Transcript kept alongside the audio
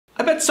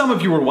I bet some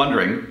of you were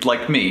wondering,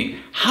 like me,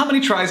 how many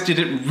tries did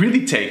it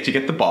really take to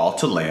get the ball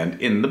to land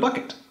in the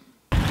bucket?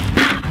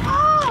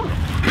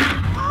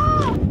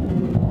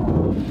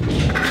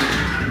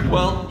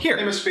 Well, here.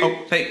 Amos Lee.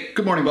 Oh, hey,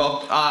 good morning,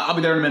 ball. I'll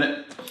be there in a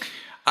minute.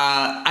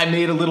 I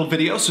made a little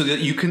video so that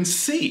you can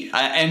see.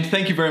 And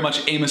thank you very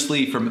much, Amos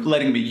Lee, for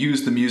letting me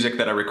use the music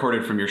that I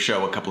recorded from your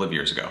show a couple of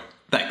years ago.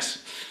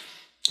 Thanks.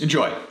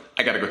 Enjoy.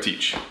 I gotta go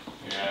teach.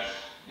 Yes.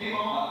 Hey,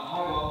 Mom.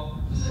 Hi, Ball.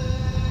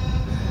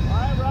 All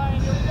right,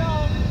 Ryan, here we go.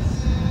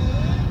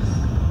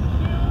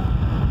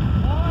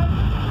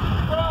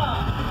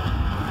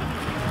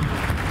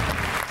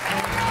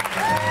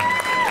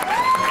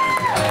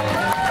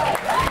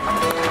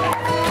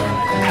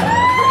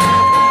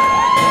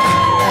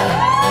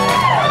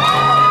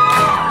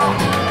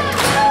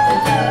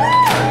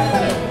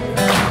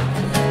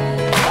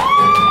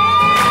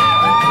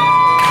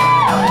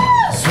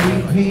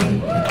 3, 2,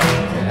 1,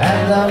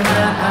 I love my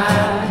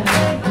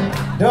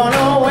eye. Don't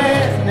know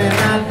when and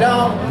I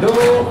don't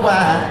know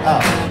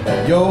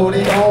why. You're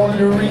the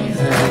only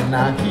reason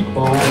I keep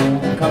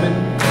on coming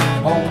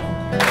home.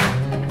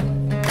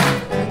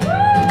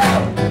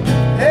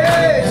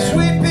 Hey,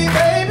 sweet pea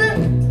baby,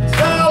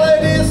 it's all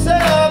it is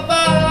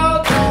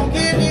about. Don't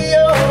give me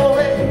your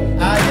way.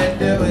 All you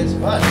do is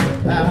fuss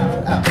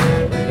about.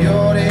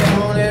 You're the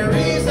only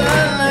reason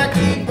I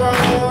keep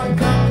on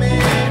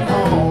coming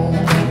home.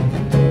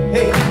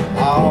 Hey,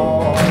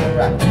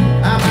 alright,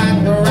 I'm at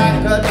the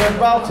rock of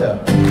Gibraltar.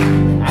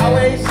 I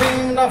always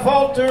seem to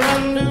falter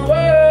under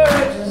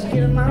words, just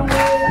get in my way.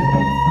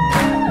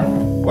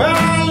 Well, I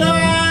know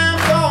I'm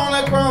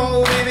gonna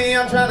crumble, baby,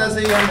 I'm trying to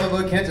say over,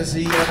 but can't you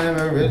see I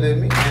never really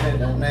mean it,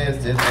 the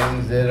nasty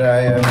things that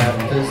I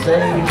have to say.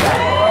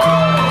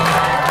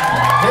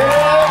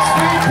 Yeah,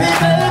 sweet pea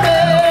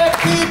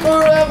baby,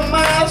 keeper of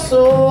my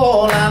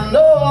soul. I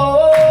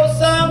know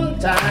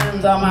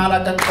sometimes I'm out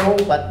of control,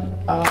 but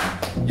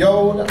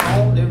you're the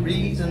only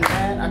reason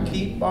that I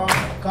keep on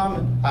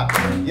coming.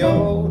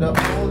 You're the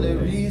only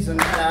reason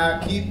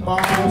that I keep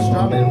on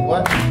strumming.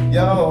 What?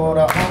 You're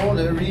the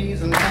only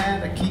reason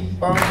that I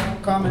keep on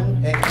coming.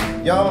 Hey,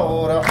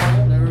 you're the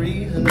only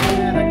reason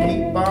that I